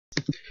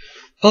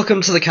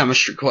Welcome to the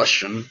chemistry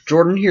question.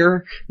 Jordan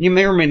here. You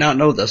may or may not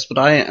know this, but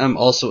I am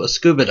also a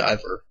scuba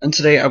diver, and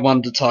today I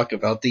wanted to talk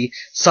about the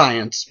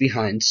science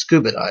behind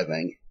scuba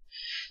diving.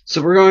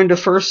 So we're going to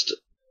first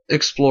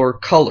explore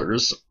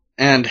colors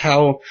and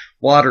how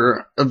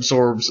water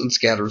absorbs and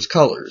scatters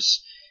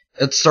colors.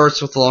 It starts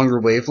with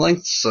longer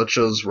wavelengths, such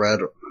as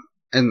red,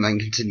 and then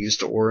continues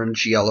to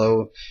orange,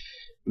 yellow,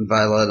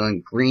 violet,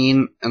 and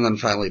green, and then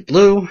finally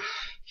blue.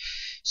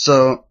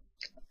 So,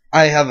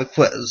 I have a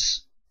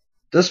quiz.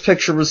 This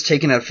picture was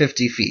taken at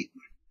 50 feet.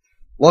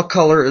 What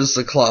color is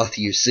the cloth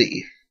you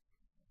see?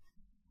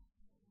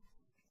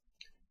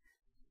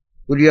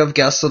 Would you have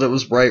guessed that it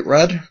was bright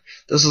red?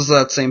 This is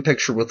that same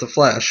picture with the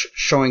flash,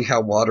 showing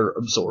how water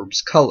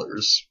absorbs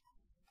colors.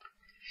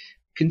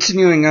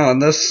 Continuing on,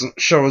 this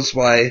shows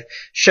why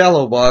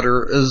shallow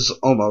water is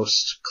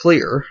almost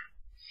clear,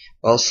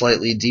 while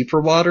slightly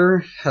deeper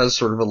water has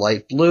sort of a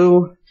light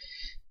blue.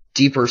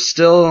 Deeper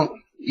still,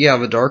 you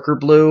have a darker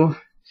blue,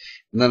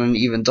 and then an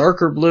even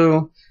darker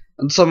blue,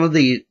 and some of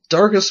the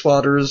darkest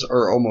waters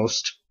are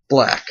almost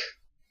black.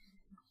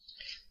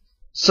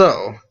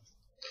 So,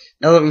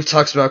 now that we've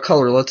talked about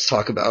color, let's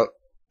talk about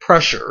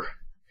pressure.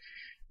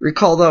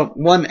 Recall that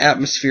 1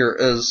 atmosphere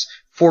is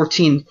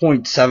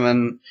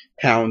 14.7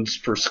 pounds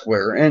per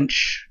square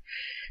inch,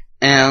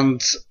 and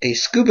a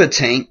scuba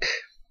tank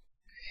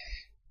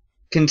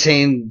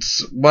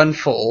contains, when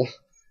full,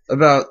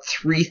 about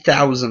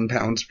 3,000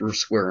 pounds per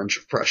square inch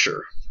of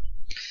pressure.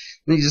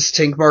 These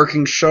tank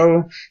markings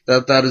show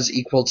that that is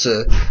equal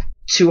to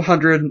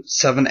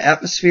 207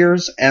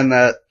 atmospheres, and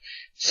that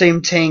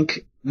same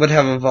tank would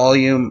have a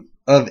volume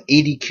of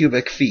 80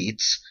 cubic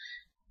feet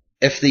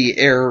if the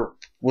air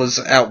was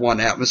at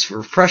 1 atmosphere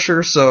of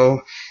pressure,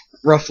 so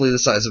roughly the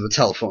size of a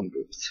telephone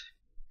booth.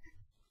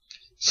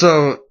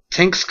 So,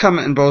 tanks come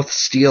in both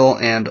steel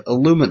and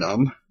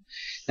aluminum.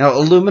 Now,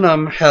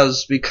 aluminum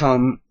has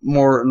become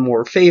more and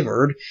more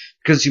favored,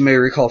 because you may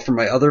recall from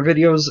my other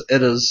videos,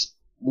 it is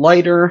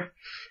lighter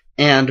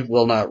and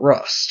will not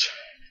rust.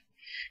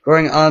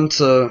 Going on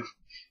to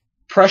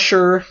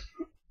pressure,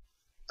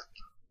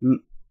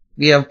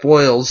 we have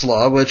Boyle's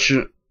law, which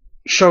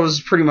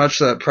shows pretty much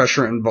that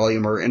pressure and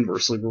volume are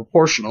inversely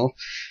proportional.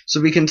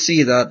 So we can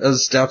see that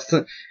as depth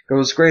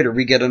goes greater,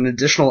 we get an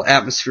additional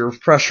atmosphere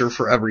of pressure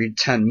for every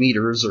 10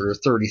 meters, or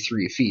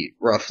 33 feet,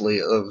 roughly,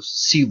 of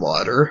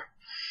seawater.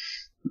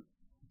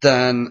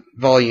 Then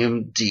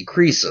volume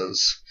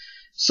decreases.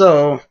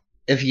 So,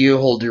 if you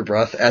hold your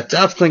breath at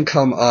depth and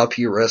come up,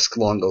 you risk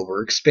lung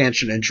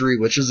overexpansion injury,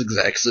 which is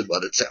exactly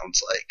what it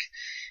sounds like.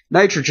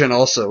 Nitrogen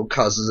also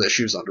causes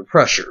issues under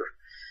pressure.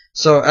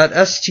 So at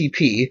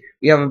STP,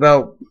 we have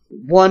about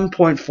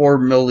 1.4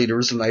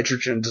 milliliters of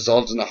nitrogen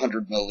dissolved in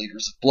 100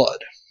 milliliters of blood.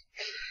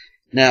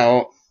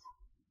 Now,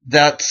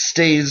 that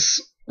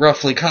stays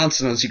roughly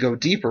constant as you go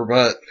deeper,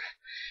 but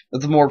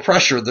with more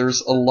pressure,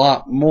 there's a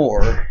lot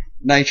more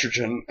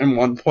nitrogen in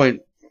 1.40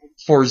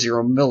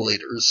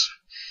 milliliters.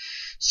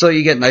 So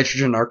you get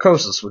nitrogen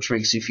narcosis, which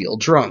makes you feel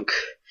drunk.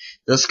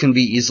 This can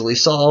be easily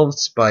solved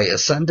by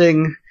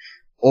ascending,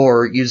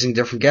 or using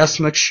different gas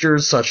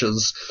mixtures, such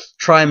as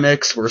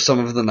trimix, where some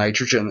of the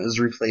nitrogen is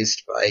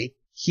replaced by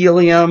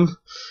helium,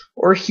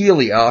 or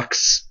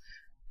heliox,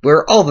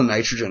 where all the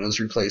nitrogen is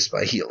replaced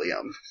by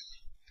helium.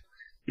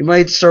 You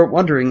might start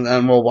wondering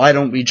then, well, why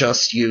don't we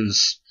just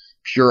use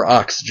pure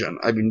oxygen?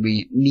 I mean,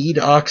 we need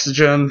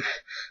oxygen,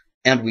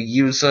 and we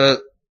use it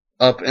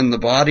up in the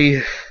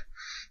body,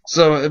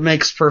 so it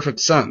makes perfect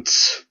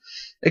sense.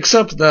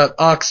 Except that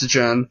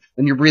oxygen,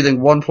 when you're breathing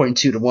 1.2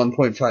 to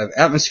 1.5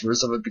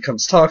 atmospheres of it,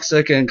 becomes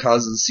toxic and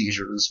causes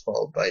seizures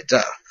followed by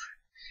death.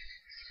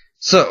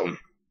 So,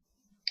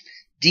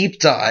 deep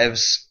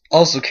dives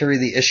also carry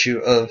the issue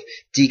of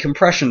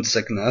decompression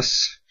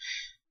sickness,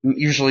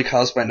 usually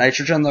caused by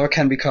nitrogen, though it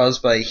can be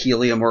caused by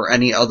helium or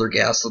any other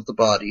gas that the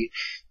body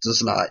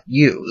does not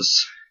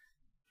use.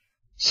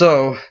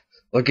 So,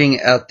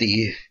 looking at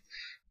the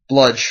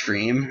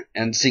bloodstream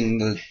and seeing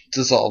the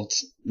dissolved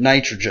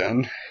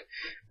nitrogen,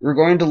 we're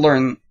going to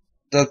learn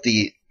that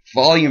the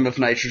volume of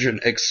nitrogen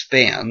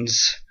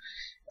expands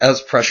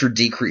as pressure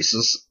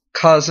decreases,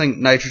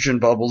 causing nitrogen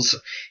bubbles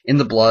in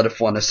the blood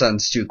if one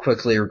ascends too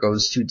quickly or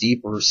goes too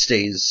deep or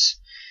stays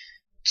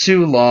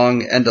too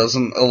long and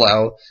doesn't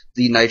allow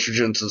the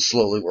nitrogen to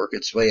slowly work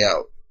its way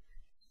out.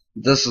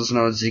 This is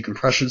known as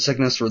decompression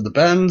sickness or the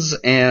bends,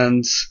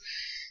 and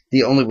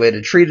the only way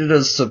to treat it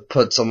is to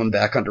put someone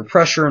back under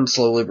pressure and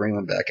slowly bring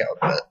them back out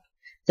of it.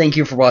 Thank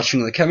you for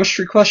watching the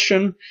chemistry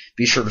question.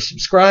 Be sure to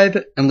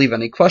subscribe and leave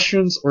any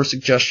questions or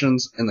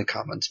suggestions in the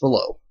comments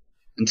below.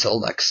 Until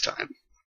next time.